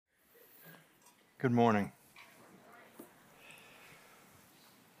Good morning.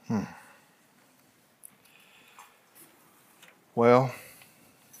 Well,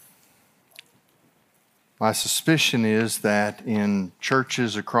 my suspicion is that in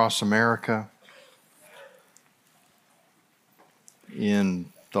churches across America,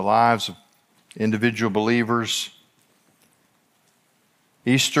 in the lives of individual believers,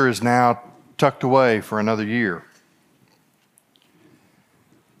 Easter is now tucked away for another year.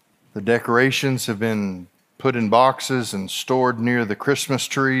 The decorations have been put in boxes and stored near the Christmas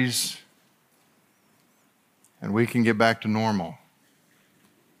trees, and we can get back to normal.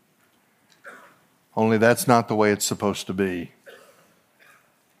 Only that's not the way it's supposed to be.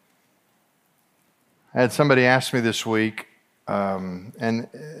 I had somebody ask me this week, and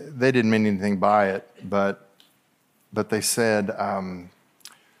they didn't mean anything by it, but they said,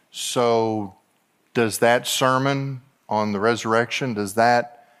 so does that sermon on the resurrection, does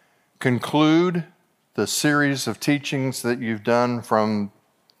that conclude the series of teachings that you've done from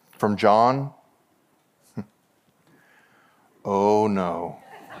John? Oh, no.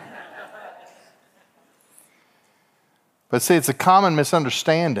 But see, it's a common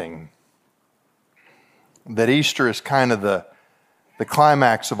misunderstanding that Easter is kind of the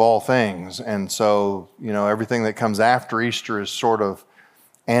climax of all things. And so, everything that comes after Easter is sort of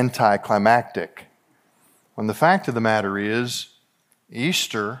anticlimactic. When the fact of the matter is,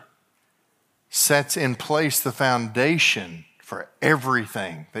 Easter sets in place the foundation for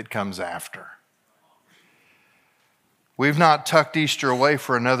everything that comes after. We've not tucked Easter away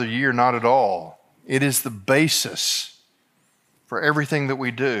for another year, not at all. It is the basis for everything that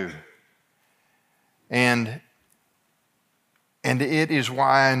we do. And it is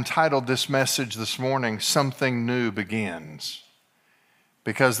why I entitled this message this morning, Something New Begins.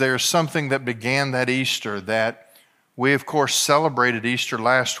 Because there's something that began that Easter that we, of course, celebrated Easter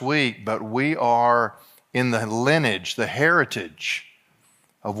last week, but we are in the lineage, the heritage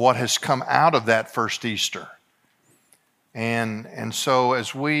of what has come out of that first Easter. And so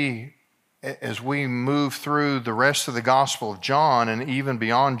as we move through the rest of the Gospel of John and even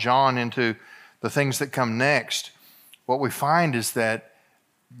beyond John into the things that come next, what we find is that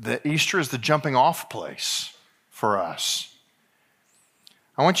Easter is the jumping off place for us.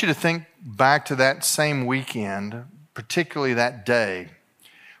 I want you to think back to that same weekend, particularly that day.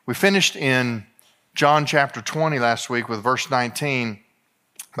 We finished in John chapter 20 last week with verse 19,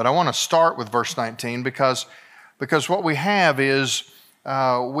 but I want to start with verse 19 because what we have is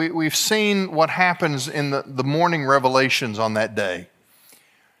we've seen what happens in the morning revelations on that day.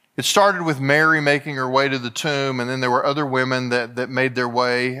 It started with Mary making her way to the tomb, and then there were other women that made their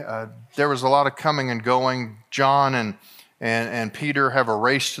way. There was a lot of coming and going. John and Peter have a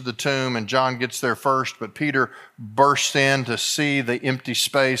race to the tomb, and John gets there first, but Peter bursts in to see the empty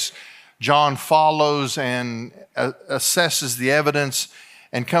space. John follows and assesses the evidence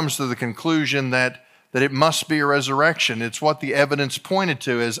and comes to the conclusion that it must be a resurrection. It's what the evidence pointed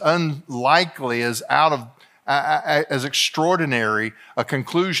to, as unlikely, as extraordinary a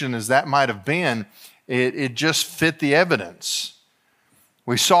conclusion as that might have been. It just fit the evidence.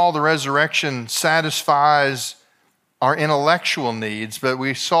 We saw the resurrection satisfies our intellectual needs, but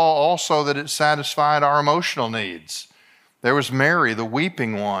we saw also that it satisfied our emotional needs. There was Mary, the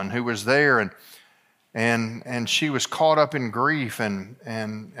weeping one, who was there, and she was caught up in grief and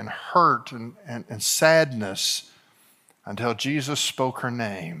hurt and sadness until Jesus spoke her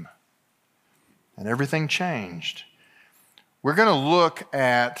name, and everything changed. We're going to look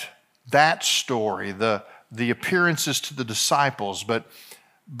at that story, the appearances to the disciples, but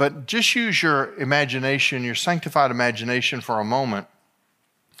just use your imagination, your sanctified imagination for a moment,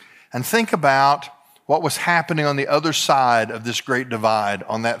 and think about what was happening on the other side of this great divide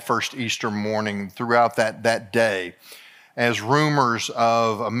on that first Easter morning throughout that day, as rumors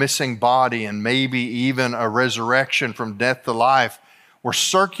of a missing body and maybe even a resurrection from death to life were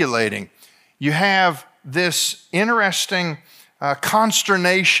circulating. You have this interesting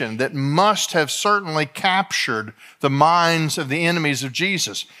consternation that must have certainly captured the minds of the enemies of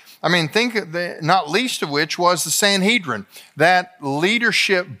Jesus. I mean, think of not least of which was the Sanhedrin, that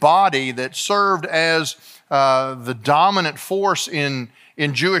leadership body that served as the dominant force in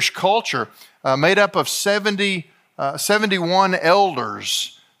Jewish culture, made up of 71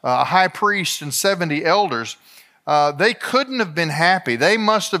 elders, a high priest and 70 elders. They couldn't have been happy. They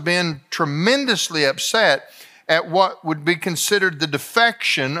must have been tremendously upset at what would be considered the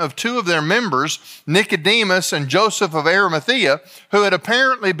defection of two of their members, Nicodemus and Joseph of Arimathea, who had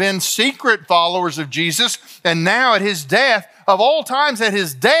apparently been secret followers of Jesus, and now at his death, of all times at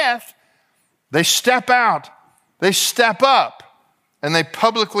his death, they step out, they step up, and they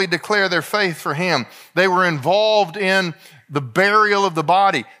publicly declare their faith for him. They were involved in the burial of the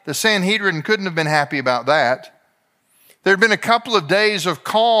body. The Sanhedrin couldn't have been happy about that. There had been a couple of days of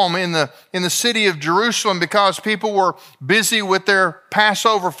calm in the city of Jerusalem because people were busy with their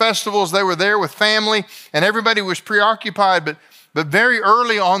Passover festivals. They were there with family, and everybody was preoccupied. But very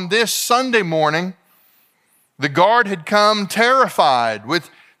early on this Sunday morning, the guard had come terrified with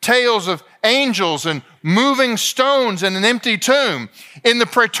tales of angels and moving stones and an empty tomb. In the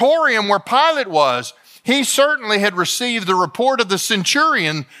praetorium where Pilate was, he certainly had received the report of the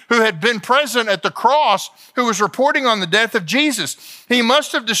centurion who had been present at the cross, who was reporting on the death of Jesus. He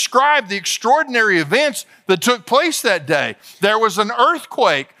must have described the extraordinary events that took place that day. There was an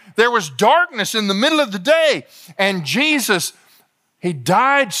earthquake. There was darkness in the middle of the day. And Jesus, he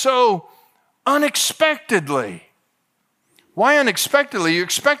died so unexpectedly. Why unexpectedly? You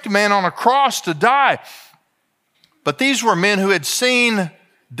expect a man on a cross to die. But these were men who had seen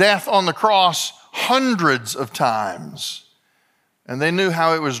death on the cross hundreds of times. And they knew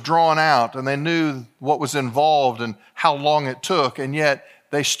how it was drawn out, and they knew what was involved and how long it took. And yet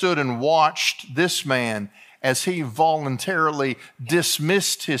they stood and watched this man as he voluntarily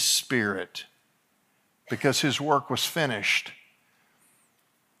dismissed his spirit because his work was finished.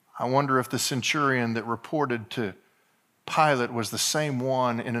 I wonder if the centurion that reported to Pilate was the same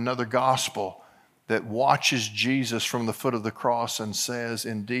one in another gospel that watches Jesus from the foot of the cross and says,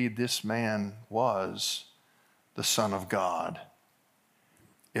 indeed, this man was the Son of God.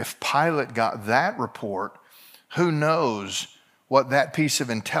 If Pilate got that report, who knows what that piece of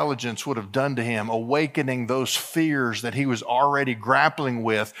intelligence would have done to him, awakening those fears that he was already grappling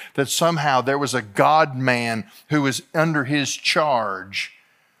with, that somehow there was a God-man who was under his charge.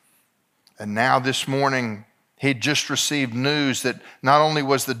 And now this morning, he'd just received news that not only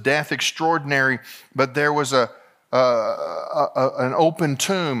was the death extraordinary, but there was an open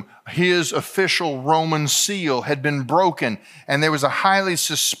tomb. His official Roman seal had been broken, and there was a highly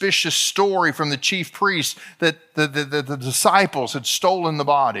suspicious story from the chief priests that the disciples had stolen the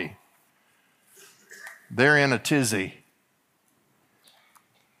body. They're in a tizzy.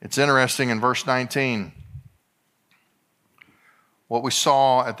 It's interesting in verse 19. What we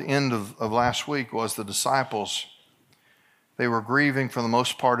saw at the end of last week was the disciples, they were grieving for the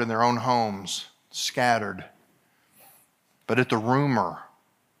most part in their own homes, scattered. But at the rumor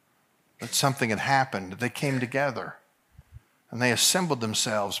that something had happened, they came together and they assembled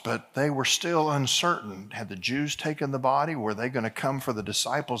themselves, but they were still uncertain. Had the Jews taken the body? Were they going to come for the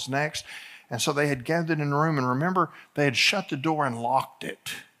disciples next? And so they had gathered in a room, and remember, they had shut the door and locked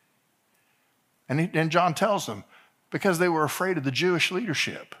it. And John tells them, because they were afraid of the Jewish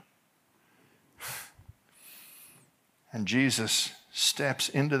leadership. And Jesus steps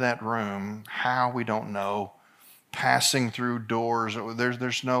into that room, how we don't know, passing through doors.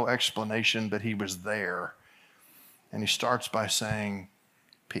 There's no explanation, but he was there. And he starts by saying,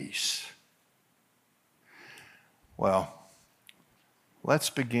 peace. Well, let's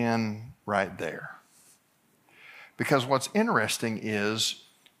begin right there. Because what's interesting is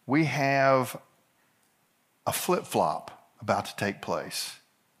we have a flip-flop about to take place.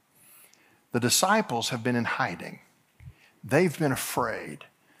 The disciples have been in hiding. They've been afraid.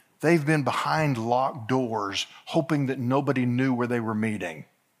 They've been behind locked doors, hoping that nobody knew where they were meeting.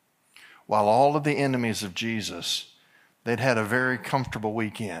 While all of the enemies of Jesus, they'd had a very comfortable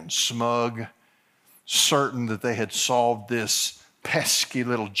weekend, smug, certain that they had solved this pesky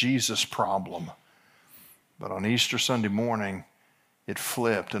little Jesus problem. But on Easter Sunday morning, it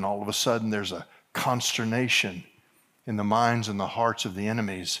flipped, and all of a sudden there's a consternation in the minds and the hearts of the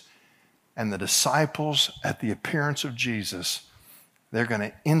enemies. And the disciples, at the appearance of Jesus, they're going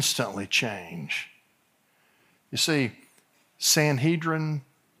to instantly change. You see, Sanhedrin,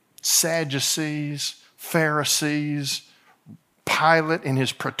 Sadducees, Pharisees, Pilate in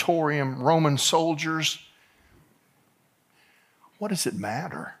his praetorium, Roman soldiers, what does it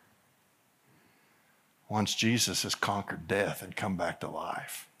matter once Jesus has conquered death and come back to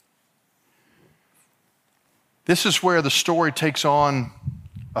life? This is where the story takes on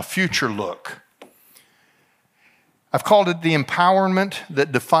a future look. I've called it the empowerment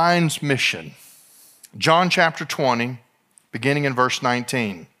that defines mission. John chapter 20, beginning in verse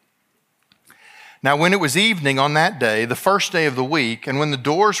 19. Now, when it was evening on that day, the first day of the week, and when the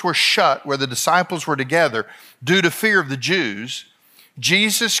doors were shut where the disciples were together due to fear of the Jews,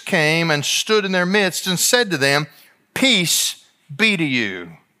 Jesus came and stood in their midst and said to them, "Peace be to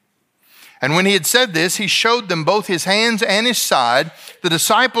you." And when he had said this, he showed them both his hands and his side. The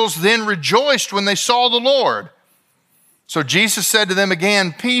disciples then rejoiced when they saw the Lord. So Jesus said to them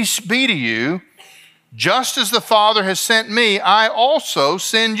again, "Peace be to you." Just as the Father has sent me, I also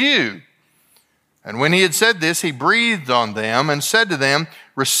send you." And when he had said this, he breathed on them and said to them,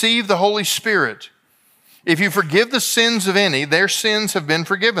 "Receive the Holy Spirit. If you forgive the sins of any, their sins have been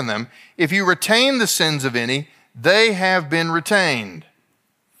forgiven them. If you retain the sins of any, they have been retained."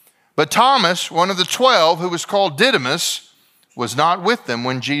 But Thomas, one of the 12, who was called Didymus, was not with them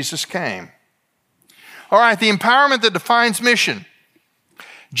when Jesus came. All right, the empowerment that defines mission.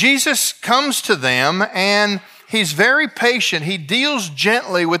 Jesus comes to them and he's very patient. He deals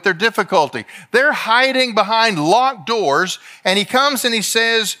gently with their difficulty. They're hiding behind locked doors, and he comes and he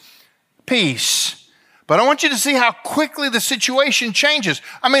says, "Peace." But I want you to see how quickly the situation changes.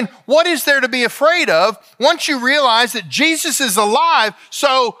 I mean, what is there to be afraid of once you realize that Jesus is alive,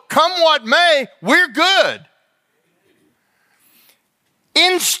 so come what may, we're good?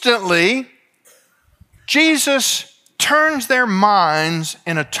 Instantly, Jesus turns their minds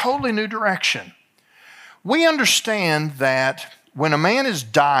in a totally new direction. We understand that when a man is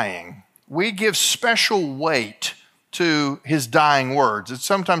dying, we give special weight to his dying words. It's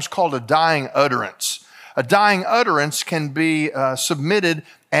sometimes called a dying utterance. A dying utterance can be submitted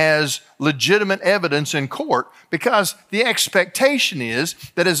as legitimate evidence in court because the expectation is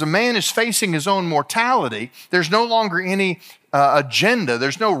that as a man is facing his own mortality, there's no longer any agenda.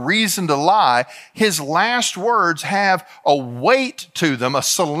 There's no reason to lie. His last words have a weight to them, a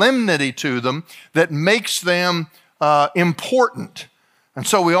solemnity to them that makes them important. And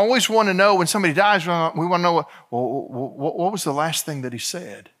so we always want to know when somebody dies, we want to know, what was the last thing that he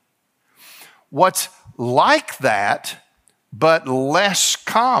said? What's like that, but less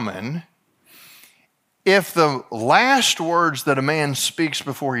common, if the last words that a man speaks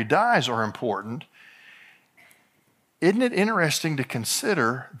before he dies are important, isn't it interesting to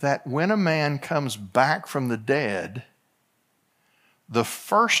consider that when a man comes back from the dead, the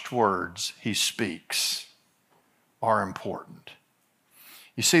first words he speaks are important?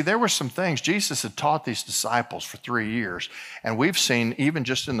 You see, there were some things Jesus had taught these disciples for 3 years, and we've seen even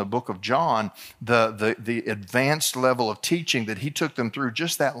just in the book of John, the advanced level of teaching that he took them through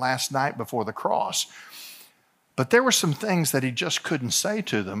just that last night before the cross. But there were some things that he just couldn't say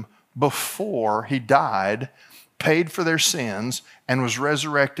to them before he died, paid for their sins, and was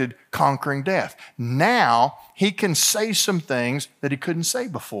resurrected, conquering death. Now he can say some things that he couldn't say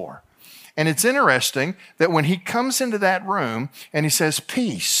before. And it's interesting that when he comes into that room and he says,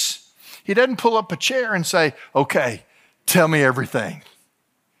 "Peace," he doesn't pull up a chair and say, "Okay, tell me everything.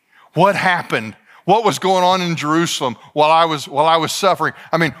 What happened? What was going on in Jerusalem while I was suffering?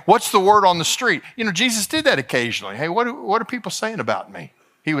 I mean, what's the word on the street?" You know, Jesus did that occasionally. "Hey, what are people saying about me?"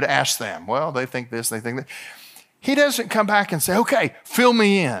 He would ask them. "Well, they think this, they think that." He doesn't come back and say, "Okay, fill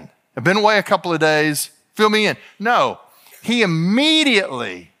me in. I've been away a couple of days. Fill me in." No, he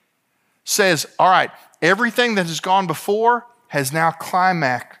immediately says, "All right, everything that has gone before has now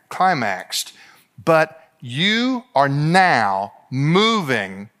climaxed, but you are now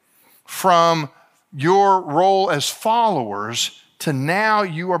moving from your role as followers to now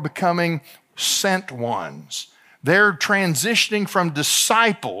you are becoming sent ones." They're transitioning from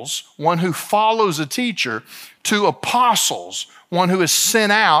disciples, one who follows a teacher, to apostles, one who is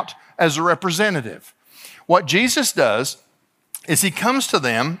sent out as a representative. What Jesus does is he comes to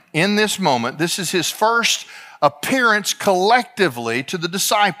them in this moment. This is his first appearance collectively to the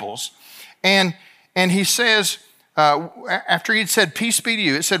disciples. And he says, after he had said, "Peace be to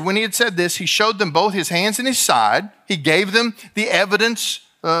you," it said, when he had said this, he showed them both his hands and his side. He gave them the evidence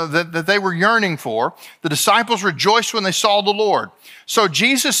that they were yearning for. The disciples rejoiced when they saw the Lord. So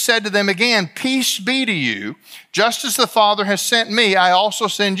Jesus said to them again, "Peace be to you. Just as the Father has sent me, I also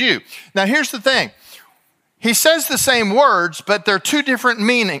send you." Now here's the thing. He says the same words, but there are two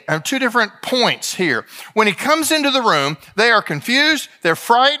different points here. When he comes into the room, they are confused, they're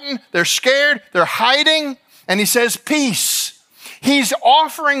frightened, they're scared, they're hiding, and he says, "Peace." He's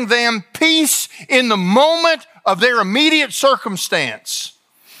offering them peace in the moment of their immediate circumstance.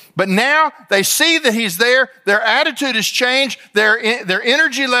 But now they see that he's there, their attitude has changed, their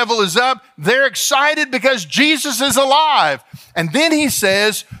energy level is up, they're excited because Jesus is alive. And then he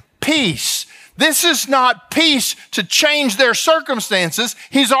says, "Peace." This is not peace to change their circumstances.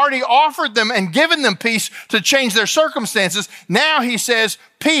 He's already offered them and given them peace to change their circumstances. Now he says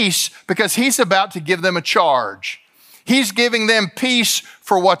peace because he's about to give them a charge. He's giving them peace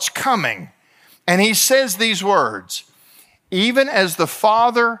for what's coming. And he says these words, "Even as the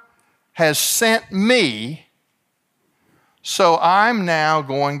Father has sent me, so I'm now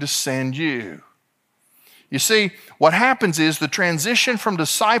going to send you." You see, what happens is the transition from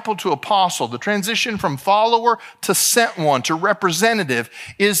disciple to apostle, the transition from follower to sent one, to representative,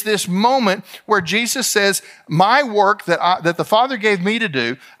 is this moment where Jesus says, my work that the Father gave me to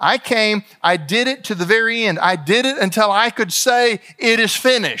do, I came, I did it to the very end. I did it until I could say, it is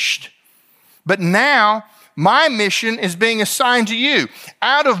finished. But now, my mission is being assigned to you.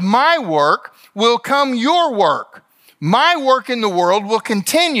 Out of my work will come your work. My work in the world will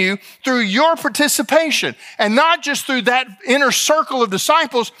continue through your participation, and not just through that inner circle of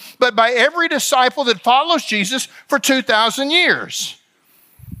disciples, but by every disciple that follows Jesus for 2,000 years.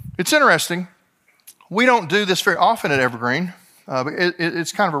 It's interesting. We don't do this very often at Evergreen.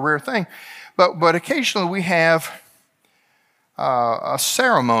 It's kind of a rare thing. But occasionally we have a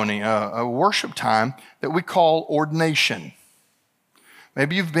ceremony, a worship time that we call ordination.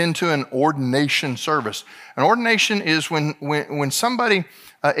 Maybe you've been to an ordination service. An ordination is when somebody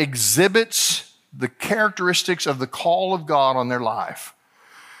exhibits the characteristics of the call of God on their life.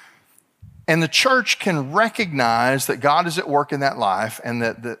 And the church can recognize that God is at work in that life, and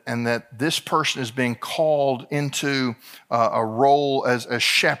that this person is being called into a role as a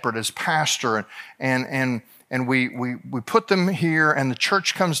shepherd, as pastor, and we put them here, and the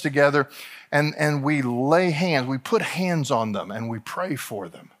church comes together, and we lay hands, we put hands on them, and we pray for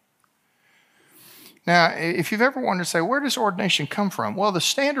them. Now, if you've ever wanted to say, where does ordination come from? Well, the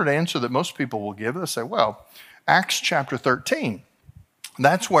standard answer that most people will give, they'll say, well, Acts chapter 13.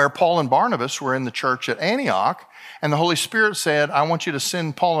 That's where Paul and Barnabas were in the church at Antioch, and the Holy Spirit said, I want you to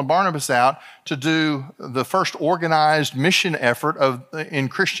send Paul and Barnabas out to do the first organized mission effort in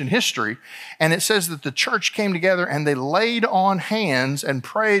Christian history. And it says that the church came together and they laid on hands and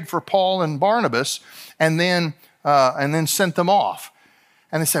prayed for Paul and Barnabas, and then sent them off.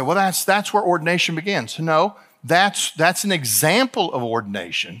 And they say, well, that's where ordination begins. No, that's an example of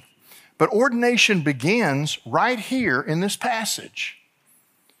ordination. But ordination begins right here in this passage.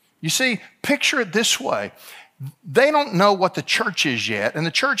 You see, picture it this way. They don't know what the church is yet, and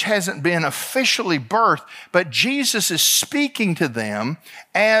the church hasn't been officially birthed, but Jesus is speaking to them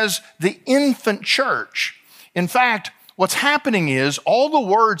as the infant church. In fact, what's happening is all the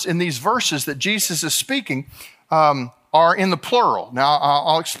words in these verses that Jesus is speaking are in the plural. Now,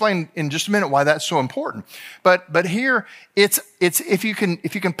 I'll explain in just a minute why that's so important. But here, it's if you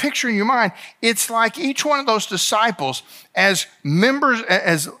can picture in your mind, it's like each one of those disciples as members,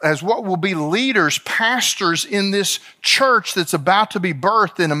 as what will be leaders, pastors in this church that's about to be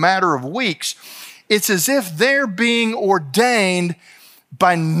birthed in a matter of weeks. It's as if they're being ordained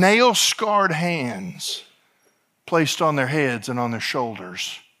by nail-scarred hands placed on their heads and on their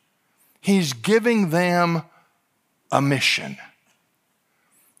shoulders. He's giving them a mission.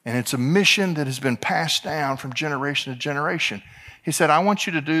 And it's a mission that has been passed down from generation to generation. He said, I want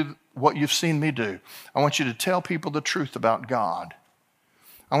you to do what you've seen me do. I want you to tell people the truth about God.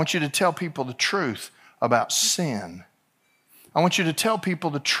 I want you to tell people the truth about sin. I want you to tell people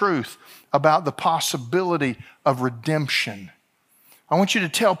the truth about the possibility of redemption. I want you to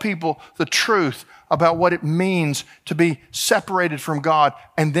tell people the truth about what it means to be separated from God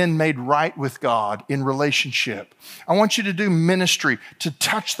and then made right with God in relationship. I want you to do ministry to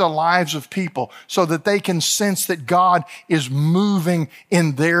touch the lives of people so that they can sense that God is moving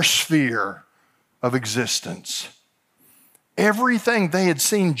in their sphere of existence. Everything they had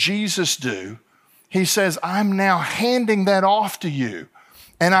seen Jesus do, he says, I'm now handing that off to you,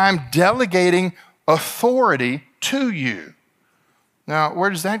 and I'm delegating authority to you. Now, where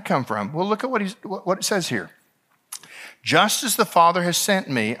does that come from? Well, look at what it says here. Just as the Father has sent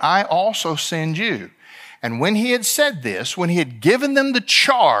me, I also send you. And when he had said this, when he had given them the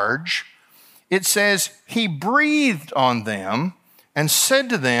charge, it says, he breathed on them and said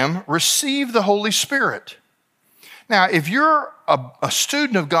to them, receive the Holy Spirit. Now, if you're a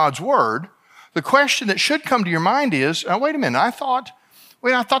student of God's word, the question that should come to your mind is, wait a minute, I thought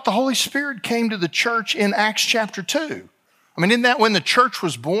the Holy Spirit came to the church in Acts chapter 2. I mean, isn't that when the church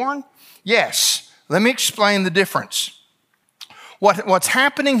was born? Yes. Let me explain the difference. What's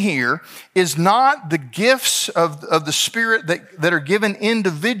happening here is not the gifts of the Spirit that are given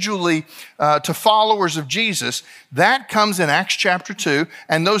individually to followers of Jesus. That comes in Acts chapter 2,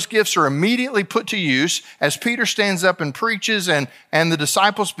 and those gifts are immediately put to use as Peter stands up and preaches, and the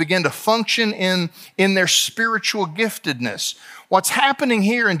disciples begin to function in their spiritual giftedness. What's happening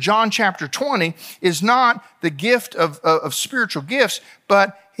here in John chapter 20 is not the gift of spiritual gifts,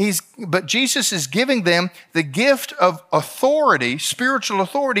 but Jesus is giving them the gift of authority, spiritual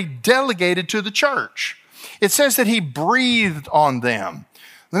authority delegated to the church. It says that he breathed on them.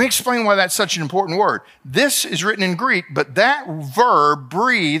 Let me explain why that's such an important word. This is written in Greek, but that verb,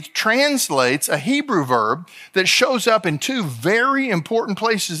 breathe, translates a Hebrew verb that shows up in two very important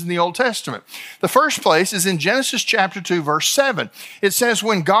places in the Old Testament. The first place is in Genesis chapter 2, verse 7. It says,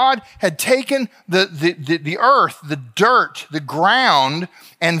 when God had taken the earth, the dirt, the ground,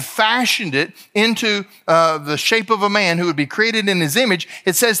 and fashioned it into the shape of a man who would be created in his image,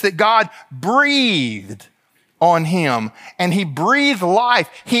 it says that God breathed on him, and he breathed life.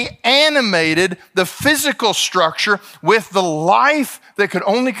 He animated the physical structure with the life that could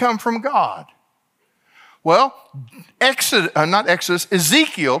only come from God. Well, Ezekiel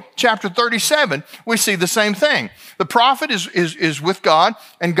chapter 37, we see the same thing. The prophet is with God,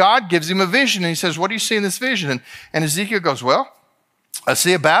 and God gives him a vision, and he says, what do you see in this vision? And Ezekiel goes, well, I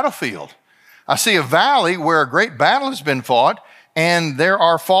see a battlefield. I see a valley where a great battle has been fought, and there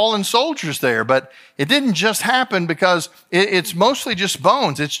are fallen soldiers there. But it didn't just happen because it's mostly just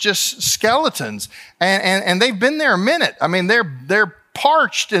bones. It's just skeletons. And they've been there a minute. I mean, they're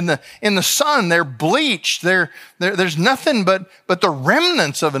parched in the sun. They're bleached. There's nothing but the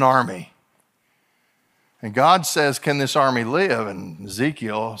remnants of an army. And God says, can this army live? And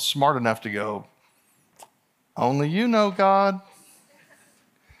Ezekiel, smart enough to go, only you know, God.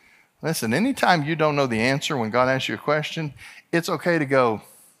 Listen, anytime you don't know the answer when God asks you a question, it's okay to go,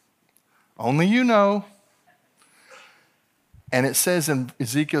 only you know. And it says in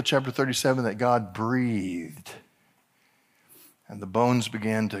Ezekiel chapter 37 that God breathed, and the bones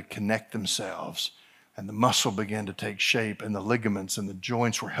began to connect themselves, and the muscle began to take shape, and the ligaments and the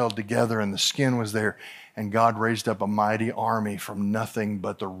joints were held together, and the skin was there, and God raised up a mighty army from nothing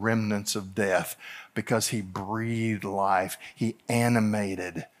but the remnants of death, because he breathed life. He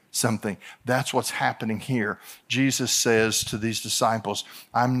animated something. That's what's happening here. Jesus says to these disciples,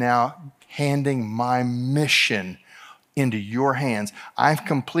 I'm now handing my mission into your hands. I've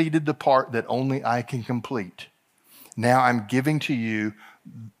completed the part that only I can complete. Now I'm giving to you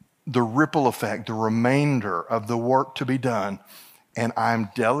the ripple effect, the remainder of the work to be done, and I'm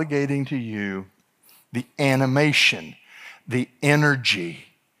delegating to you the animation, the energy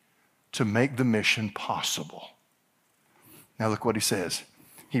to make the mission possible. Now look what he says.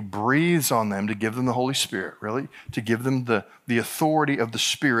 He breathes on them to give them the Holy Spirit, really, to give them the authority of the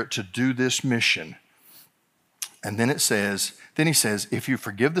Spirit to do this mission. And then he says, if you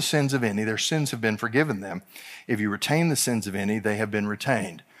forgive the sins of any, their sins have been forgiven them. If you retain the sins of any, they have been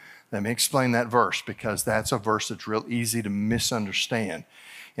retained. Let me explain that verse, because that's a verse that's real easy to misunderstand.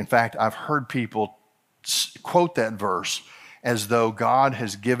 In fact, I've heard people quote that verse as though God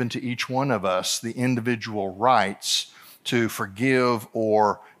has given to each one of us the individual rights to forgive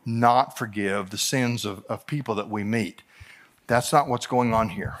or not forgive the sins of people that we meet. That's not what's going on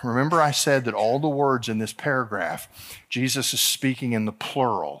here. Remember, I said that all the words in this paragraph, Jesus is speaking in the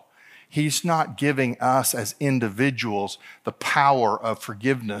plural. He's not giving us as individuals the power of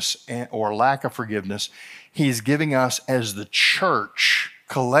forgiveness or lack of forgiveness. He's giving us as the church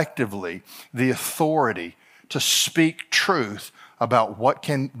collectively the authority to speak truth about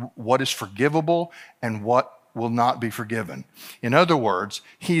what is forgivable and what will not be forgiven. In other words,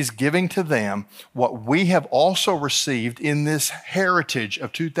 he's giving to them what we have also received in this heritage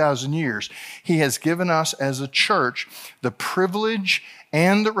of 2,000 years. He has given us as a church the privilege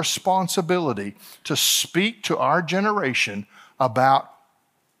and the responsibility to speak to our generation about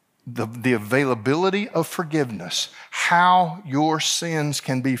the availability of forgiveness, how your sins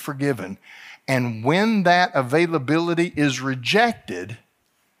can be forgiven. And when that availability is rejected,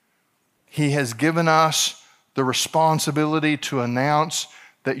 he has given us the responsibility to announce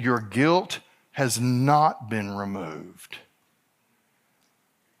that your guilt has not been removed.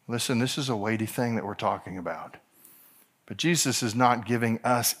 Listen, this is a weighty thing that we're talking about. But Jesus is not giving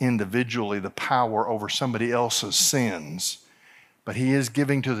us individually the power over somebody else's sins, but he is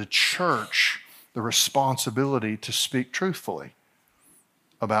giving to the church the responsibility to speak truthfully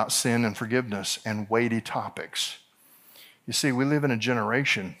about sin and forgiveness and weighty topics. You see, we live in a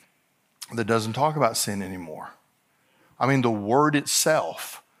generation that doesn't talk about sin anymore. I mean, the word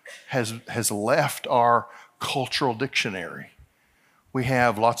itself has left our cultural dictionary. We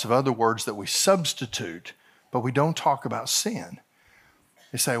have lots of other words that we substitute, but we don't talk about sin.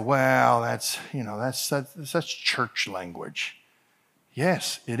 They say, well, that's church language.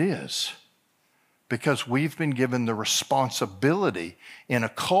 Yes, it is. Because we've been given the responsibility in a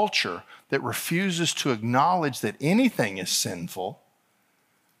culture that refuses to acknowledge that anything is sinful.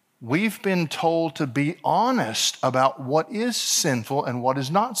 We've been told to be honest about what is sinful and what is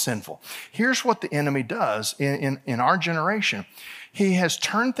not sinful. Here's what the enemy does in our generation. He has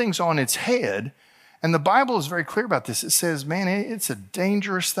turned things on its head, And the Bible is very clear about this. It says, man, it's a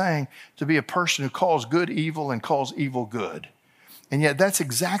dangerous thing to be a person who calls good evil and calls evil good. And yet that's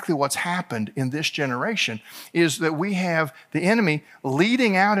exactly what's happened in this generation, is that we have the enemy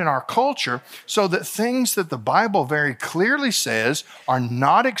leading out in our culture so that things that the Bible very clearly says are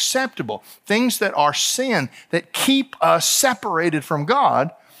not acceptable, things that are sin, that keep us separated from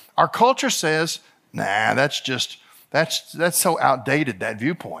God, our culture says, nah, that's so outdated, that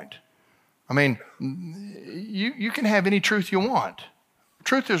viewpoint. I mean, you can have any truth you want.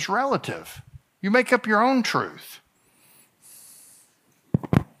 Truth is relative. You make up your own truth.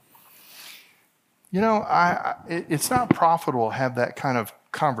 You know, it's not profitable to have that kind of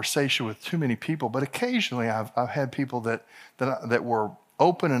conversation with too many people, but occasionally I've had people that were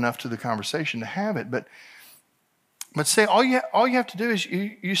open enough to the conversation to have it. But say all you have to do is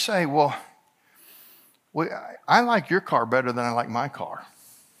you say, well, I like your car better than I like my car.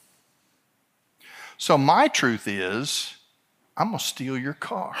 So my truth is, I'm going to steal your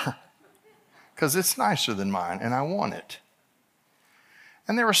car because it's nicer than mine and I want it.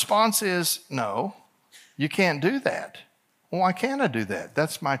 And their response is, no, you can't do that. Well, why can't I do that?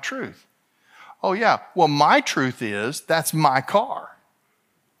 That's my truth. Oh, yeah. Well, my truth is, that's my car.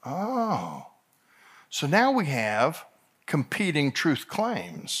 Oh. So now we have competing truth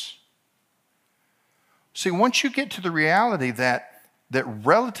claims. See, once you get to the reality that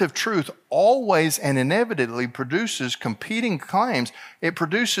relative truth always and inevitably produces competing claims, it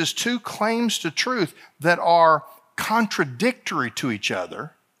produces two claims to truth that are contradictory to each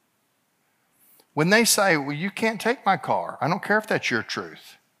other. When they say, well, you can't take my car, I don't care if that's your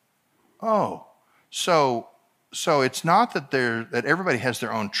truth. Oh, so it's not that everybody has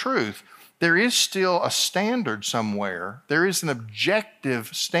their own truth. There is still a standard somewhere. There is an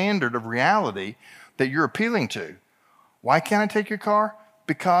objective standard of reality that you're appealing to. Why can't I take your car?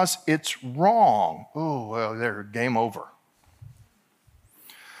 Because it's wrong. Oh, well, there, game over.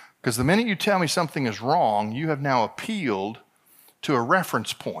 Because the minute you tell me something is wrong, you have now appealed to a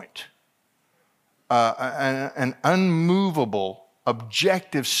reference point, an unmovable,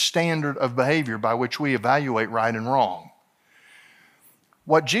 objective standard of behavior by which we evaluate right and wrong.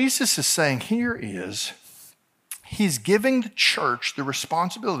 What Jesus is saying here is, he's giving the church the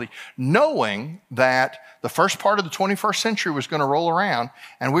responsibility, knowing that the first part of the 21st century was going to roll around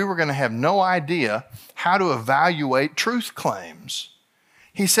and we were going to have no idea how to evaluate truth claims.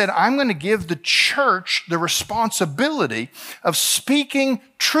 He said, I'm going to give the church the responsibility of speaking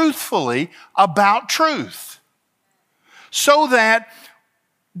truthfully about truth so that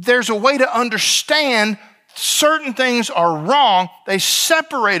there's a way to understand certain things are wrong. They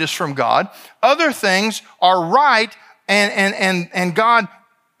separate us from God. Other things are right, and God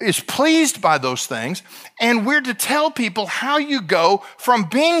is pleased by those things. And we're to tell people how you go from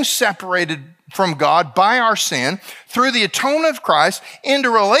being separated from God by our sin through the atonement of Christ into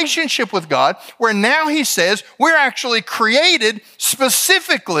relationship with God, where now he says we're actually created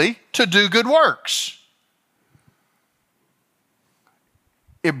specifically to do good works.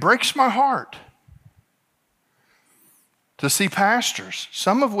 It breaks my heart to see pastors,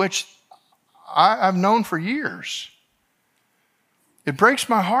 some of which I've known for years. It breaks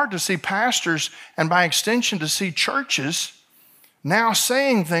my heart to see pastors, and by extension to see churches, now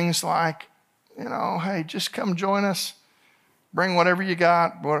saying things like, you know, hey, just come join us. Bring whatever you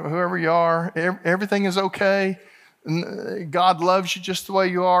got, whoever you are. Everything is okay. God loves you just the way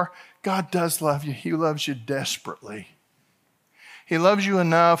you are. God does love you. He loves you desperately. He loves you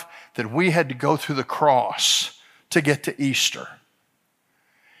enough that we had to go through the cross to get to Easter.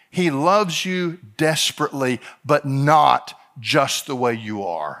 He loves you desperately, but not just the way you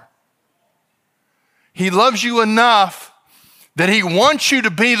are. He loves you enough that he wants you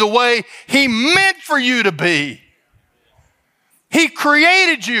to be the way he meant for you to be. He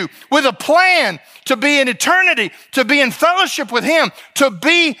created you with a plan to be in eternity, to be in fellowship with him, to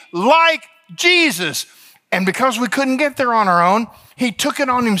be like Jesus. And because we couldn't get there on our own, he took it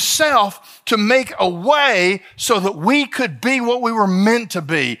on himself to make a way so that we could be what we were meant to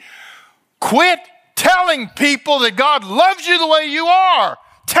be. Quit telling people that God loves you the way you are.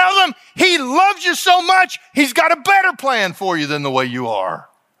 Tell them he loves you so much, he's got a better plan for you than the way you are.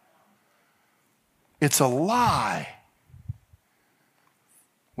 It's a lie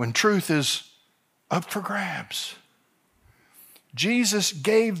when truth is up for grabs. Jesus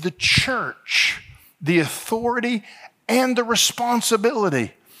gave the church the authority and the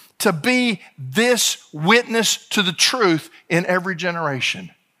responsibility to be this witness to the truth in every generation.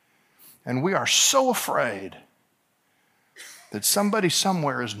 And we are so afraid that somebody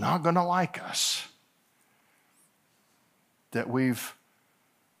somewhere is not going to like us, that we've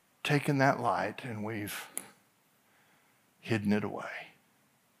taken that light and we've hidden it away.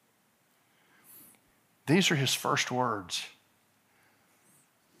 These are his first words.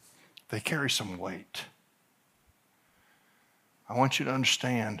 They carry some weight. I want you to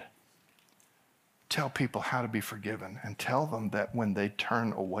understand, tell people how to be forgiven and tell them that when they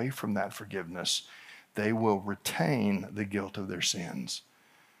turn away from that forgiveness, they will retain the guilt of their sins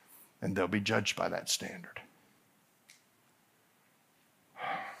and they'll be judged by that standard.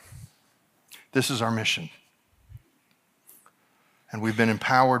 This is our mission. And we've been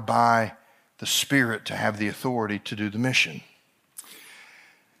empowered by the Spirit to have the authority to do the mission.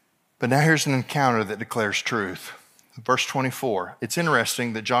 But now here's an encounter that declares truth. Verse 24, it's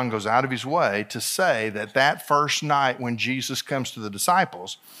interesting that John goes out of his way to say that first night when Jesus comes to the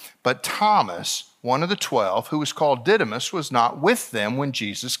disciples, but Thomas, one of the 12, who was called Didymus, was not with them when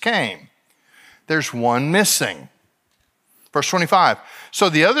Jesus came. There's one missing. Verse 25, so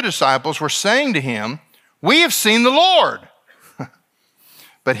the other disciples were saying to him, we have seen the Lord.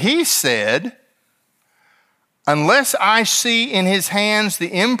 But he said, unless I see in his hands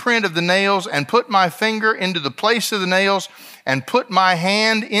the imprint of the nails and put my finger into the place of the nails and put my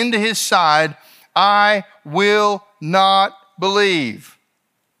hand into his side, I will not believe.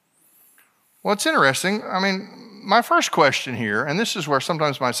 Well, it's interesting. I mean, my first question here, and this is where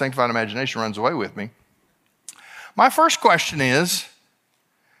sometimes my sanctified imagination runs away with me. My first question is,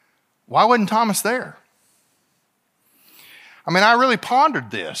 why wasn't Thomas there? I mean, I really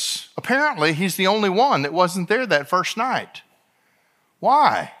pondered this. Apparently, he's the only one that wasn't there that first night.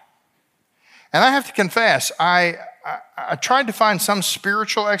 Why? And I have to confess, I tried to find some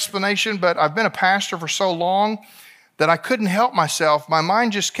spiritual explanation, but I've been a pastor for so long that I couldn't help myself. My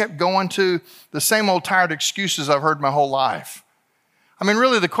mind just kept going to the same old tired excuses I've heard my whole life. I mean,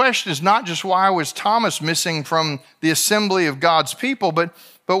 really, the question is not just why was Thomas missing from the assembly of God's people, but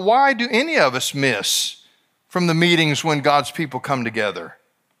why do any of us miss from the meetings when God's people come together?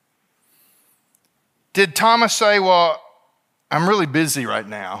 Did Thomas say, well, I'm really busy right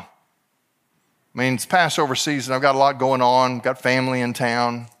now. I mean, it's Passover season. I've got a lot going on. Got family in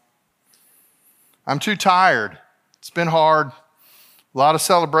town. I'm too tired. It's been hard. A lot of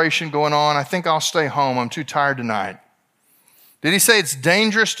celebration going on. I think I'll stay home. I'm too tired tonight. Did he say it's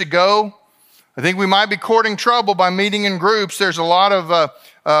dangerous to go? I think we might be courting trouble by meeting in groups. There's a lot of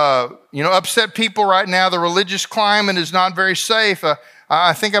upset people right now. The religious climate is not very safe.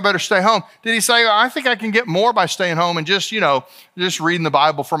 I think I better stay home. Did he say, I think I can get more by staying home and just reading the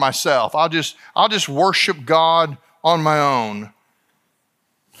Bible for myself. I'll just worship God on my own.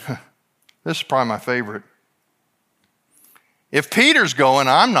 This is probably my favorite. If Peter's going,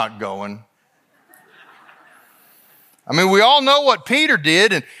 I'm not going. I mean, we all know what Peter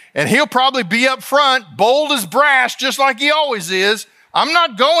did, and he'll probably be up front, bold as brass, just like he always is. I'm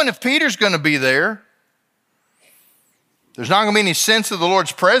not going if Peter's going to be there. There's not going to be any sense of the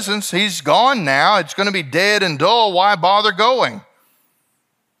Lord's presence. He's gone now. It's going to be dead and dull. Why bother going?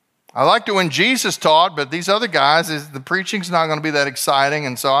 I liked it when Jesus taught, but these other guys, the preaching's not going to be that exciting,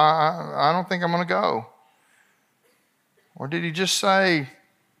 and so I don't think I'm going to go. Or did he just say,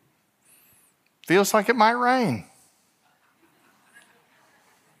 feels like it might rain?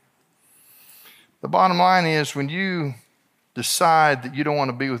 The bottom line is when you decide that you don't want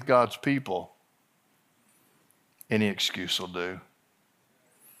to be with God's people, any excuse will do.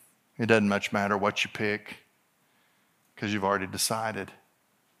 It doesn't much matter what you pick because you've already decided.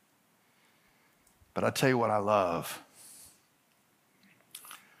 But I tell you what I love.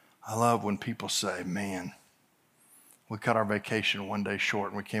 I love when people say, man, we cut our vacation one day short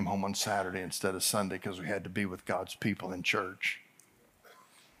and we came home on Saturday instead of Sunday because we had to be with God's people in church.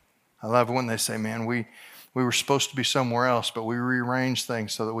 I love it when they say, man, we were supposed to be somewhere else, but we rearranged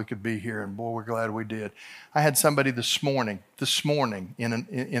things so that we could be here, and boy, we're glad we did. I had somebody this morning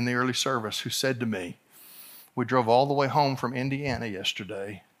in the early service who said to me, we drove all the way home from Indiana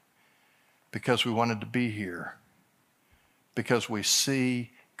yesterday because we wanted to be here, because we see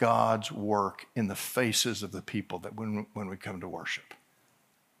God's work in the faces of the people that when we come to worship.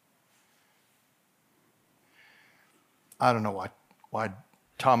 I don't know why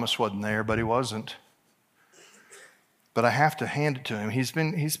Thomas wasn't there, but he wasn't. But I have to hand it to him. He's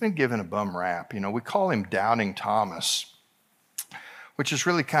been given a bum rap. We call him Doubting Thomas, which is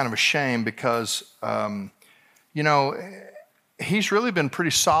really kind of a shame because, he's really been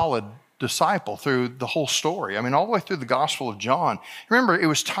pretty solid disciple through the whole story. I mean, all the way through the Gospel of John. Remember, it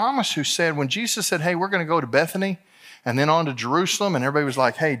was Thomas who said, when Jesus said, hey, we're going to go to Bethany and then on to Jerusalem, and everybody was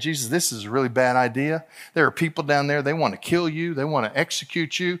like, hey, Jesus, this is a really bad idea. There are people down there, they want to kill you. They want to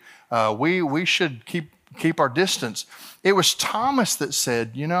execute you. We should keep keep our distance. It was Thomas that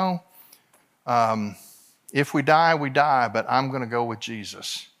said, if we die, we die, but I'm going to go with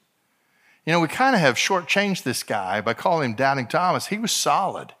Jesus. We kind of have shortchanged this guy by calling him Doubting Thomas. He was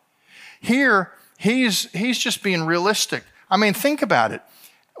solid. Here, he's just being realistic. I mean, think about it.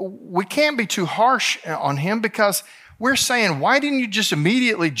 We can't be too harsh on him because we're saying, why didn't you just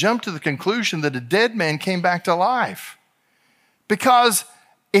immediately jump to the conclusion that a dead man came back to life? Because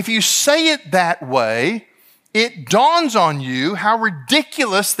if you say it that way, it dawns on you how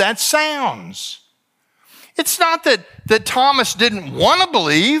ridiculous that sounds. It's not that Thomas didn't want to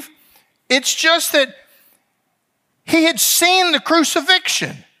believe. It's just that he had seen the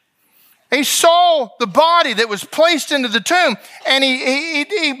crucifixion. He saw the body that was placed into the tomb, and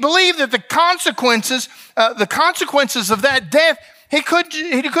he believed that the consequences of that death, he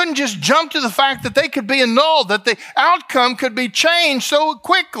couldn't just jump to the fact that they could be annulled, that the outcome could be changed so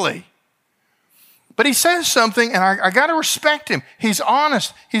quickly. But he says something, and I got to respect him. He's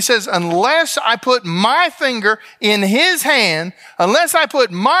honest. He says, unless I put my finger in his hand, unless I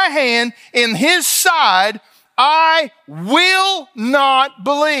put my hand in his side, I will not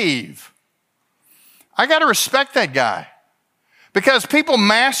believe. I got to respect that guy because people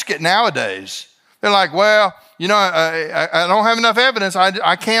mask it nowadays. They're like, well, I don't have enough evidence.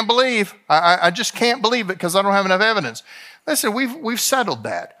 I can't believe. I just can't believe it because I don't have enough evidence. Listen, we've settled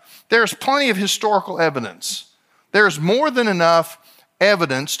that. There's plenty of historical evidence. There's more than enough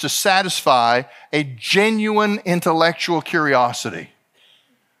evidence to satisfy a genuine intellectual curiosity.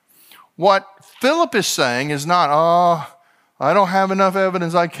 What Philip is saying is not, I don't have enough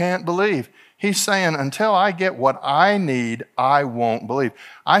evidence, I can't believe. He's saying, until I get what I need, I won't believe.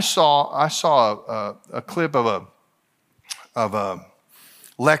 I saw a clip of a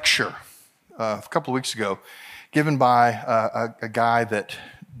lecture a couple of weeks ago given by a guy that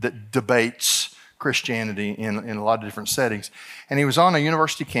debates Christianity in a lot of different settings. And he was on a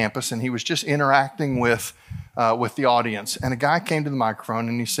university campus, and he was just interacting with the audience. And a guy came to the microphone,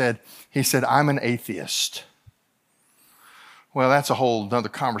 and he said, I'm an atheist. Well, that's a whole other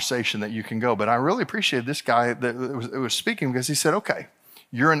conversation that you can go. But I really appreciated this guy that was speaking because he said, okay,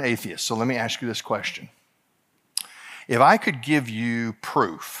 you're an atheist. So let me ask you this question. If I could give you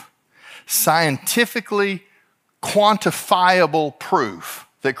proof, scientifically quantifiable proof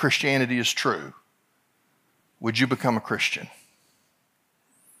that Christianity is true, would you become a Christian?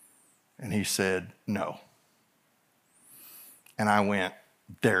 And he said, no. And I went,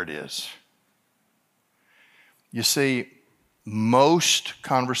 there it is. You see, most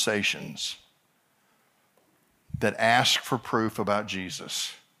conversations that ask for proof about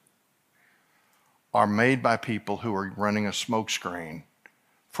Jesus are made by people who are running a smokescreen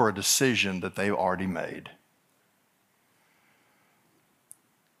for a decision that they've already made.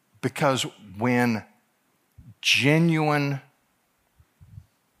 Because when genuine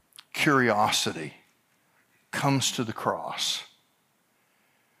curiosity comes to the cross,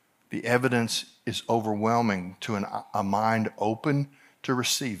 the evidence is overwhelming to a mind open to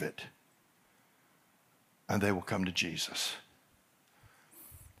receive it, and they will come to Jesus.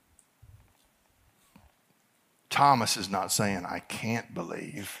 Thomas is not saying, I can't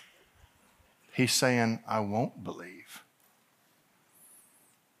believe. He's saying, I won't believe.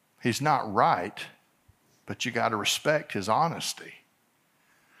 He's not right, but you got to respect his honesty.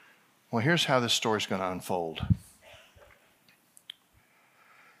 Well, here's how this story is going to unfold.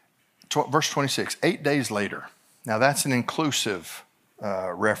 Verse 26, 8 days later. Now that's an inclusive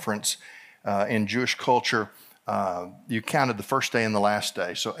reference. In Jewish culture, you counted the first day and the last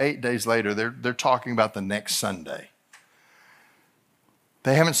day. So 8 days later, they're talking about the next Sunday.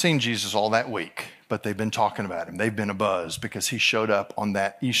 They haven't seen Jesus all that week, but they've been talking about him. They've been abuzz because he showed up on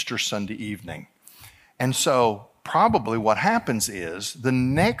that Easter Sunday evening. And so probably what happens is the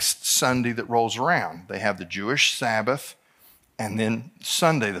next Sunday that rolls around, they have the Jewish Sabbath, and then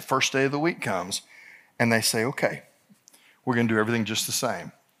Sunday, the first day of the week comes, and they say, okay, we're going to do everything just the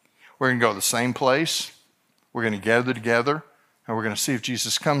same. We're going to go to the same place. We're going to gather together, and we're going to see if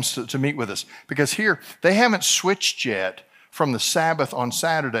Jesus comes to meet with us. Because here, they haven't switched yet from the Sabbath on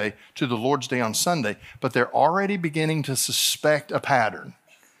Saturday to the Lord's Day on Sunday, but they're already beginning to suspect a pattern.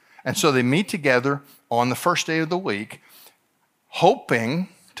 And so they meet together on the first day of the week, hoping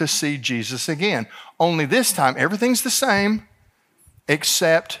to see Jesus again. Only this time, everything's the same,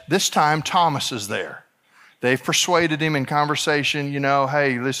 except this time Thomas is there. They've persuaded him in conversation,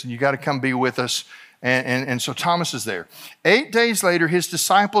 hey, listen, you got to come be with us. And so Thomas is there. 8 days later, his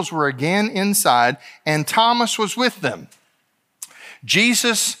disciples were again inside, and Thomas was with them.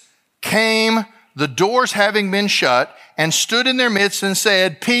 Jesus came, the doors having been shut, and stood in their midst and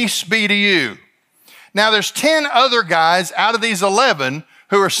said, peace be to you. Now there's 10 other guys out of these 11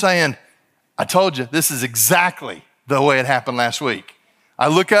 who are saying, I told you, this is exactly the way it happened last week. I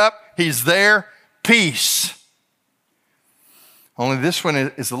look up, he's there, peace. Only this one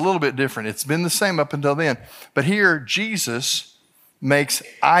is a little bit different. It's been the same up until then. But here, Jesus makes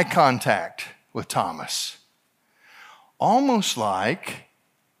eye contact with Thomas. Almost like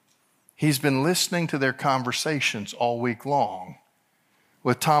he's been listening to their conversations all week long,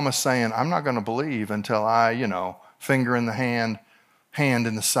 with Thomas saying, I'm not going to believe until I, finger in the hand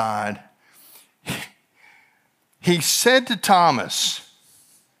in the side. He said to Thomas,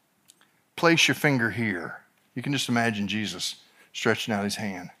 place your finger here. You can just imagine Jesus stretching out his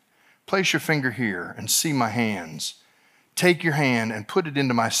hand. Place your finger here and see my hands. Take your hand and put it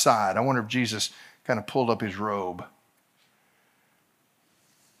into my side. I wonder if Jesus kind of pulled up his robe.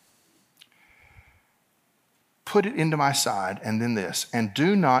 Put it into my side, and then this, and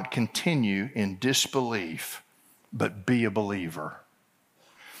do not continue in disbelief, but be a believer.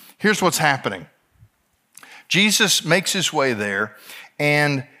 Here's what's happening. Jesus makes his way there,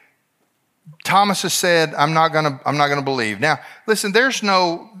 and Thomas has said, I'm not gonna believe. Now, listen, there's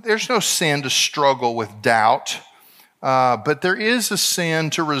no sin to struggle with doubt, but there is a sin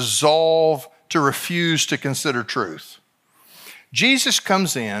to resolve to refuse to consider truth. Jesus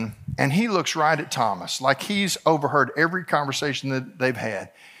comes in and he looks right at Thomas like he's overheard every conversation that they've had.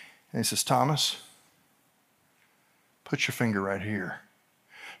 And he says, Thomas, put your finger right here.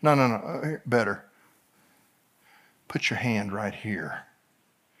 No, better. Put your hand right here.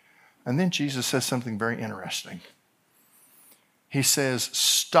 And then Jesus says something very interesting. He says,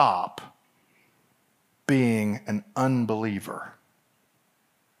 stop being an unbeliever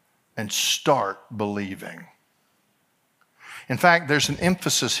and start believing. In fact, there's an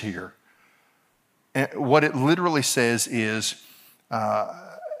emphasis here. And what it literally says is,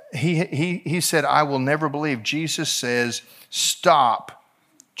 he said, I will never believe. Jesus says, stop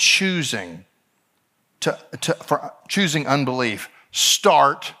choosing for choosing unbelief.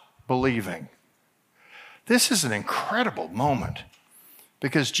 Start believing. This is an incredible moment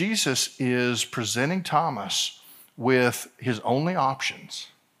because Jesus is presenting Thomas with his only options.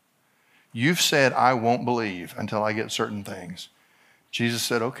 You've said, I won't believe until I get certain things. Jesus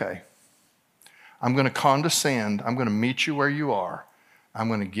said, okay, I'm going to condescend. I'm going to meet you where you are. I'm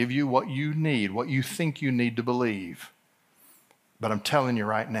going to give you what you need, what you think you need to believe. But I'm telling you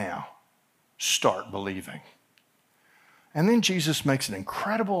right now, start believing. And then Jesus makes an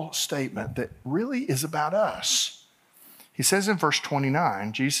incredible statement that really is about us. He says in verse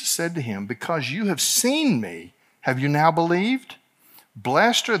 29, Jesus said to him, because you have seen me, have you now believed?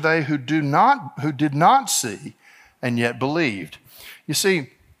 Blessed are they who did not see and yet believed. You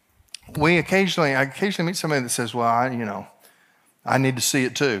see, I occasionally meet somebody that says, well, I need to see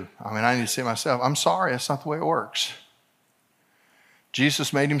it too. I need to see it myself. I'm sorry, that's not the way it works.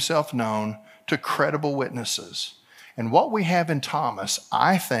 Jesus made himself known to credible witnesses. And what we have in Thomas,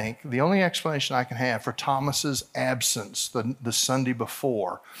 I think, the only explanation I can have for Thomas's absence the Sunday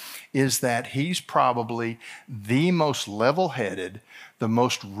before is that he's probably the most level-headed, the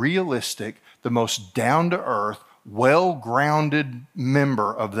most realistic, the most down-to-earth, well-grounded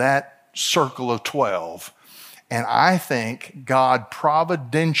member of that circle of 12. And I think God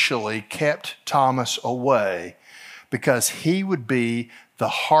providentially kept Thomas away because he would be the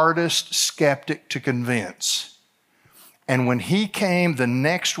hardest skeptic to convince. And when he came the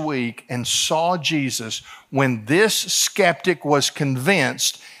next week and saw Jesus, when this skeptic was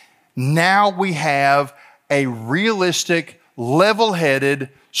convinced, now we have a realistic, level-headed,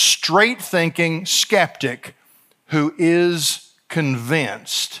 straight-thinking skeptic who is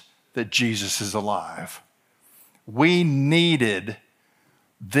convinced that Jesus is alive. We needed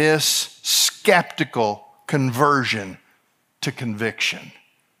this skeptical conversion to conviction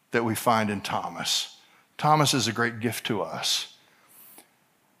that we find in Thomas. Thomas is a great gift to us.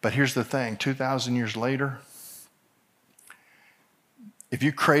 But here's the thing, 2,000 years later, if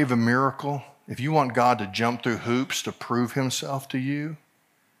you crave a miracle, if you want God to jump through hoops to prove himself to you,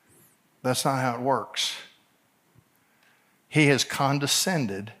 that's not how it works. He has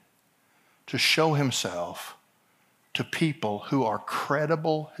condescended to show himself to people who are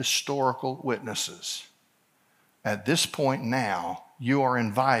credible historical witnesses. At this point now, you are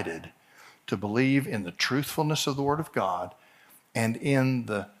invited to believe in the truthfulness of the Word of God and in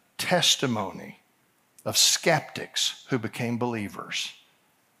the testimony of skeptics who became believers.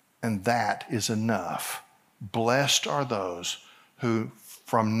 And that is enough. Blessed are those who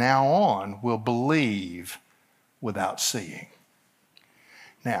from now on will believe without seeing.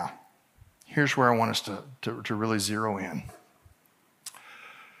 Now, here's where I want us to really zero in.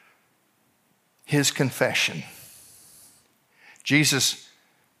 his confession. Jesus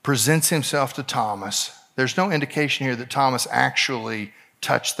presents himself to Thomas. There's no indication here that Thomas actually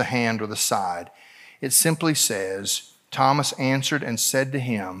touched the hand or the side. It simply says, Thomas answered and said to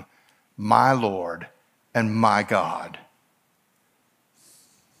him, "My Lord and my God."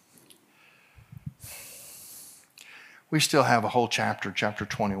 We still have a whole chapter, chapter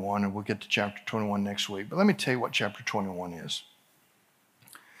 21, and we'll get to chapter 21 next week. But let me tell you what chapter 21 is.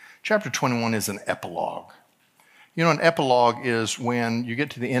 Chapter 21 is an epilogue. You know, an epilogue is when you get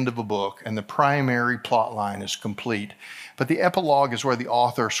to the end of a book and the primary plot line is complete. But the epilogue is where the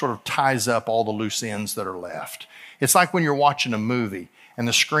author sort of ties up all the loose ends that are left. It's like when you're watching a movie and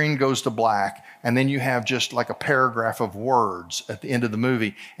the screen goes to black and then you have just like a paragraph of words at the end of the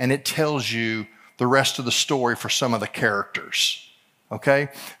movie and it tells you the rest of the story for some of the characters. Okay?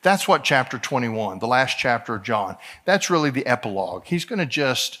 That's what chapter 21, the last chapter of John, that's really the epilogue. He's going to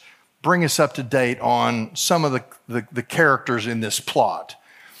just bring us up to date on some of the characters in this plot.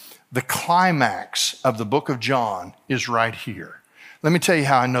 The climax of the book of John is right here. Let me tell you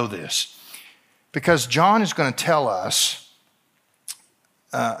how I know this. Because John is going to tell us,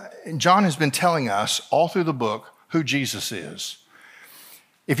 John has been telling us all through the book who Jesus is.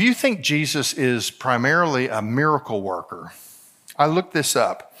 If you think Jesus is primarily a miracle worker, I looked this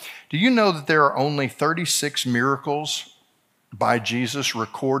up. Do you know that there are only 36 miracles by Jesus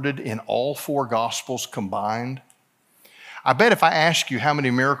recorded in all four Gospels combined? I bet if I asked you how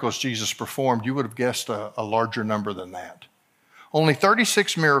many miracles Jesus performed, you would have guessed a larger number than that. Only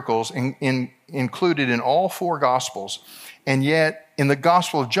 36 miracles included in all four Gospels, and yet in the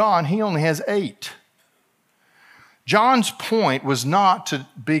Gospel of John, he only has 8. John's point was not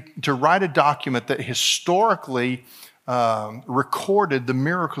to write a document that historically recorded the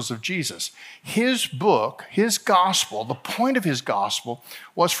miracles of Jesus. His book, his gospel, the point of his gospel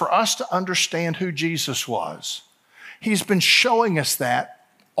was for us to understand who Jesus was. He's been showing us that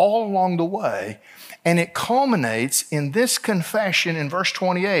all along the way, and it culminates in this confession in verse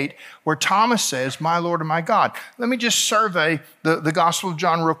 28 where Thomas says, "My Lord and my God." Let me just survey the Gospel of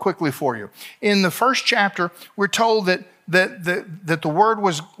John real quickly for you. In the first chapter, we're told that the Word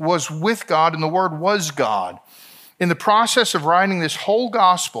was with God and the Word was God. In the process of writing this whole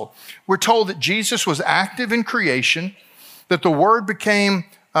gospel, we're told that Jesus was active in creation, that the Word became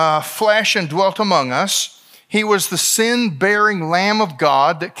flesh and dwelt among us. He was the sin-bearing Lamb of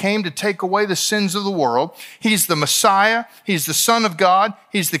God that came to take away the sins of the world. He's the Messiah. He's the Son of God.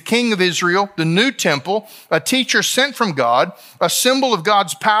 He's the King of Israel, the new temple, a teacher sent from God, a symbol of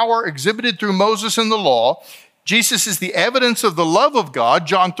God's power exhibited through Moses and the law. Jesus is the evidence of the love of God,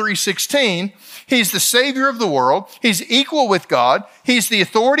 John 3:16. He's the Savior of the world. He's equal with God. He's the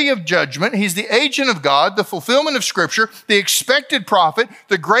authority of judgment. He's the agent of God, the fulfillment of Scripture, the expected prophet,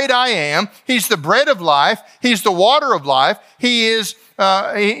 the great I am. He's the bread of life. He's the water of life. He is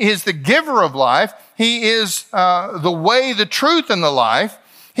the giver of life. He is the way, the truth, and the life.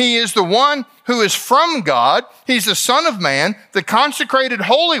 He is the one who is from God. He's the Son of Man, the consecrated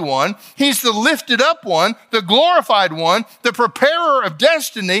Holy One. He's the lifted up one, the glorified one, the preparer of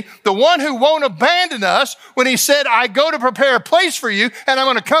destiny, the one who won't abandon us when he said, "I go to prepare a place for you, and I'm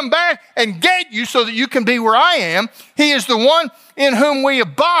going to come back and get you so that you can be where I am." He is the one in whom we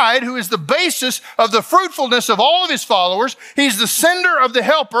abide, who is the basis of the fruitfulness of all of his followers. He's the sender of the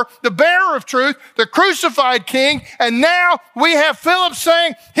helper, the bearer of truth, the crucified king. And now we have Philip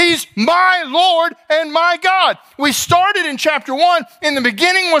saying, "He's my Lord and my God." We started in chapter 1. In the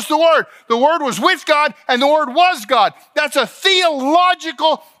beginning was the Word. The Word was with God, and the Word was God. That's a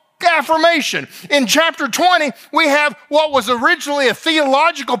theological affirmation. In chapter 20, we have what was originally a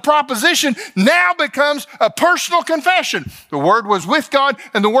theological proposition now becomes a personal confession. The Word was with God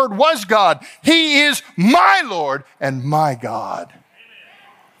and the Word was God. He is my Lord and my God.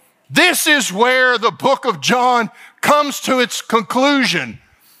 This is where the book of John comes to its conclusion.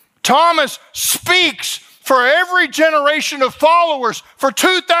 Thomas speaks for every generation of followers for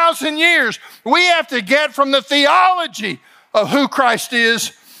 2,000 years. We have to get from the theology of who Christ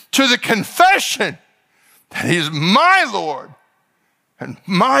is to the confession that he is my Lord and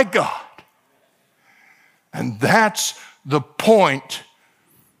my God. And that's the point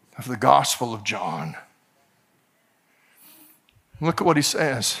of the Gospel of John. Look at what he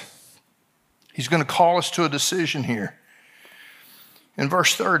says. He's going to call us to a decision here. In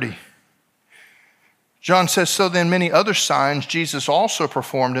verse 30, John says, "So then many other signs Jesus also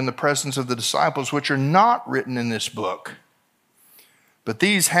performed in the presence of the disciples, which are not written in this book. But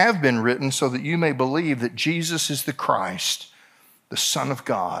these have been written so that you may believe that Jesus is the Christ, the Son of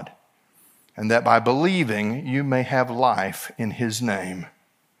God, and that by believing you may have life in his name."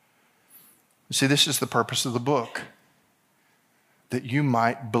 See, this is the purpose of the book, that you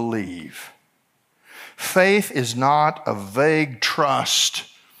might believe. Faith is not a vague trust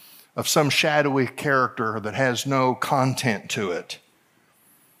of some shadowy character that has no content to it.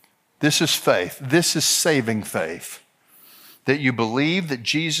 This is faith. This is saving faith. That you believe that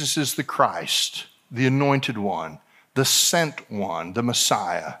Jesus is the Christ, the anointed one, the sent one, the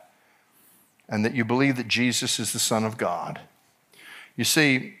Messiah, and that you believe that Jesus is the Son of God. You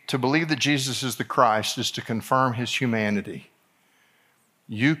see, to believe that Jesus is the Christ is to confirm his humanity.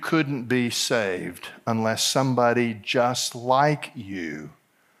 You couldn't be saved unless somebody just like you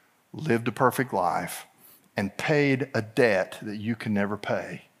lived a perfect life and paid a debt that you can never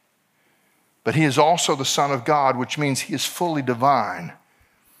pay. But he is also the Son of God, which means he is fully divine.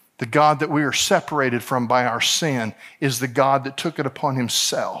 The God that we are separated from by our sin is the God that took it upon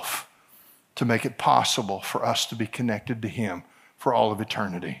himself to make it possible for us to be connected to him for all of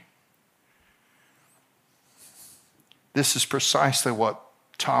eternity. This is precisely what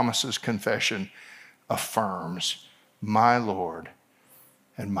Thomas's confession affirms: my Lord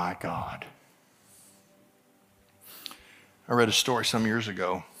and my God. I read a story some years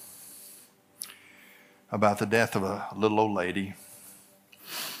ago about the death of a little old lady.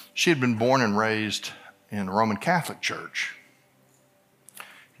 She had been born and raised in a Roman Catholic church.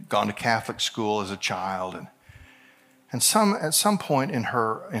 She'd gone to Catholic school as a child, and at some point in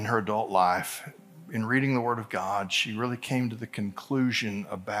her adult life, in reading the Word of God, she really came to the conclusion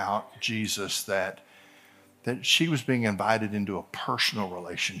about Jesus that she was being invited into a personal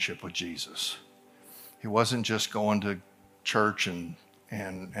relationship with Jesus. It wasn't just going to church and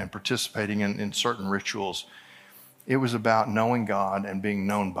participating in certain rituals. It was about knowing God and being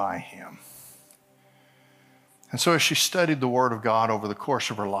known by him. And so as she studied the Word of God over the course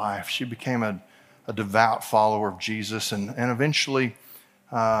of her life, she became a devout follower of Jesus and eventually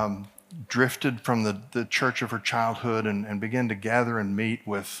drifted from the church of her childhood and began to gather and meet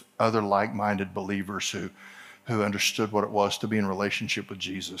with other like-minded believers who understood what it was to be in relationship with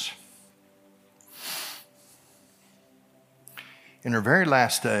Jesus. In her very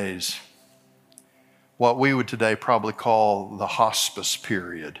last days, what we would today probably call the hospice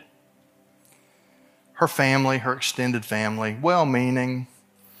period, her family, her extended family, well-meaning,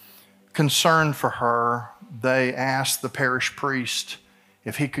 concerned for her, they asked the parish priest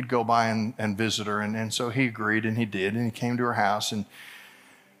if he could go by and visit her. And so he agreed, and he did. And he came to her house,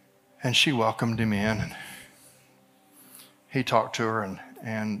 and she welcomed him in. And he talked to her,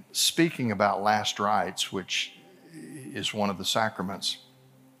 and speaking about last rites, which is one of the sacraments,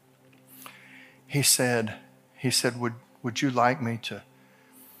 he said, would you like me to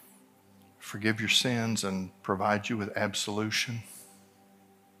forgive your sins and provide you with absolution?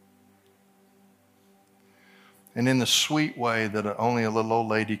 And in the sweet way that only a little old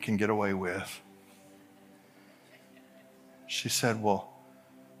lady can get away with, she said, well,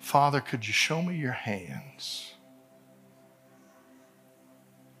 Father, could you show me your hands?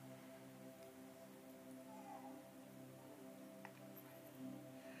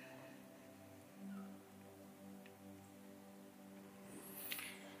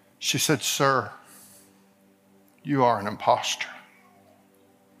 She said, sir, you are an imposter.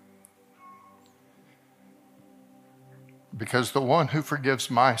 Because the one who forgives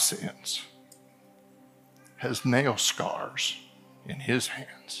my sins has nail scars in his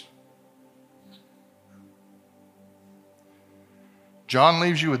hands. John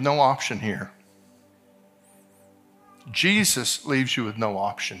leaves you with no option here. Jesus leaves you with no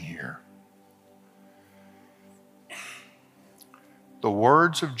option here. The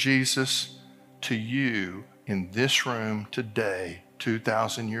words of Jesus to you in this room today,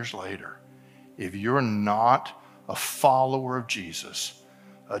 2,000 years later, if you're not a follower of Jesus,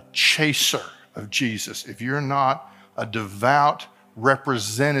 a chaser of Jesus, if you're not a devout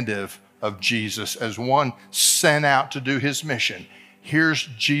representative of Jesus as one sent out to do his mission, here's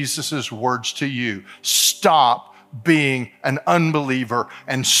Jesus' words to you. Stop being an unbeliever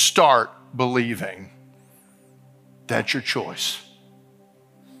and start believing. That's your choice.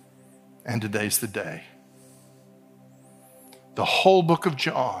 And today's the day. The whole book of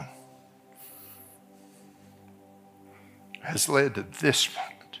John has led to this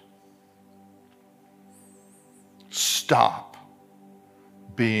moment. Stop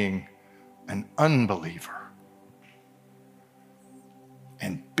being an unbeliever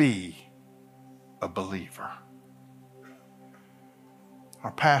and be a believer.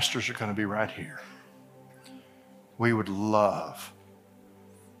 Our pastors are going to be right here. We would love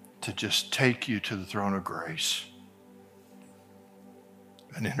to just take you to the throne of grace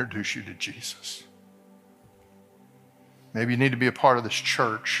and introduce you to Jesus. Maybe you need to be a part of this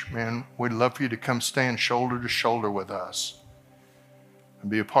church. Man, we'd love for you to come stand shoulder to shoulder with us and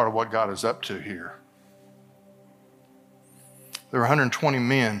be a part of what God is up to here. There are 120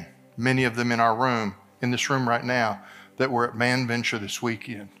 men, many of them in this room right now, that were at Man Venture this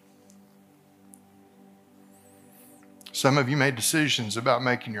weekend. Some of you made decisions about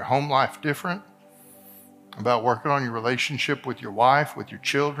making your home life different, about working on your relationship with your wife, with your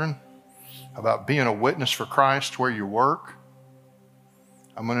children, about being a witness for Christ where you work.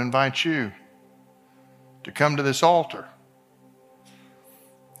 I'm going to invite you to come to this altar.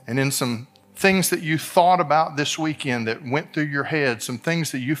 And in some things that you thought about this weekend that went through your head, some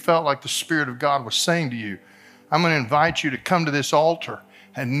things that you felt like the Spirit of God was saying to you, I'm going to invite you to come to this altar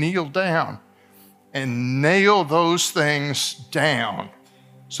and kneel down and nail those things down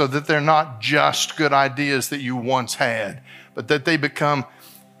so that they're not just good ideas that you once had, but that they become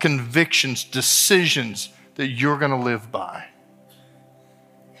convictions, decisions that you're going to live by.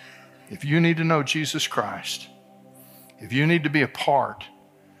 If you need to know Jesus Christ, if you need to be a part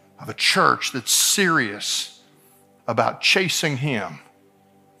of a church that's serious about chasing Him,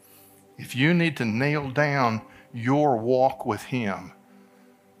 if you need to nail down your walk with Him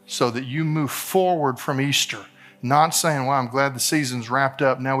so that you move forward from Easter, not saying, well, I'm glad the season's wrapped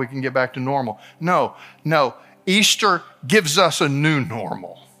up, now we can get back to normal. No. Easter gives us a new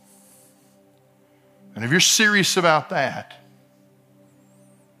normal. And if you're serious about that,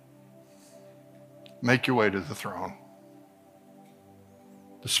 make your way to the throne.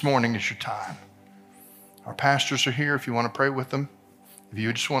 This morning is your time. Our pastors are here if you want to pray with them. If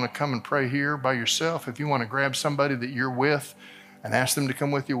you just want to come and pray here by yourself, if you want to grab somebody that you're with and ask them to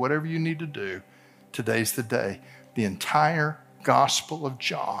come with you, whatever you need to do, today's the day. The entire Gospel of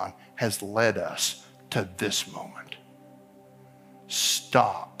John has led us to this moment.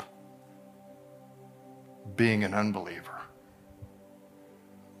 Stop being an unbeliever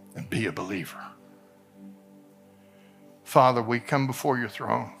and be a believer. Father, we come before your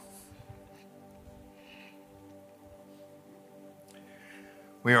throne.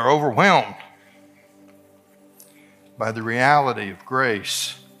 We are overwhelmed by the reality of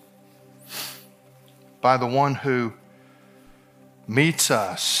grace, by the one who meets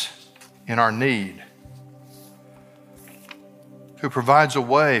us in our need, who provides a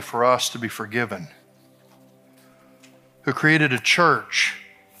way for us to be forgiven, who created a church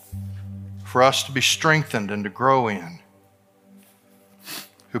for us to be strengthened and to grow in,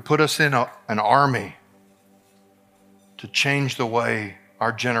 who put us in an army to change the way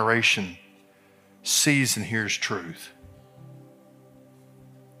our generation sees and hears truth.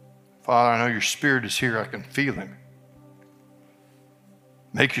 Father, I know your Spirit is here. I can feel Him.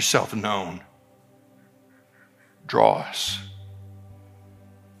 Make yourself known. Draw us.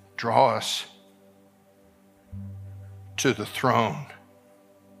 Draw us to the throne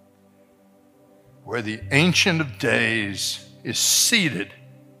where the Ancient of Days is seated,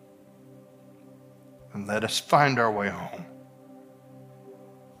 and let us find our way home.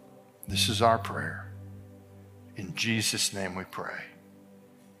 This is our prayer. In Jesus' name we pray.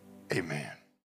 Amen.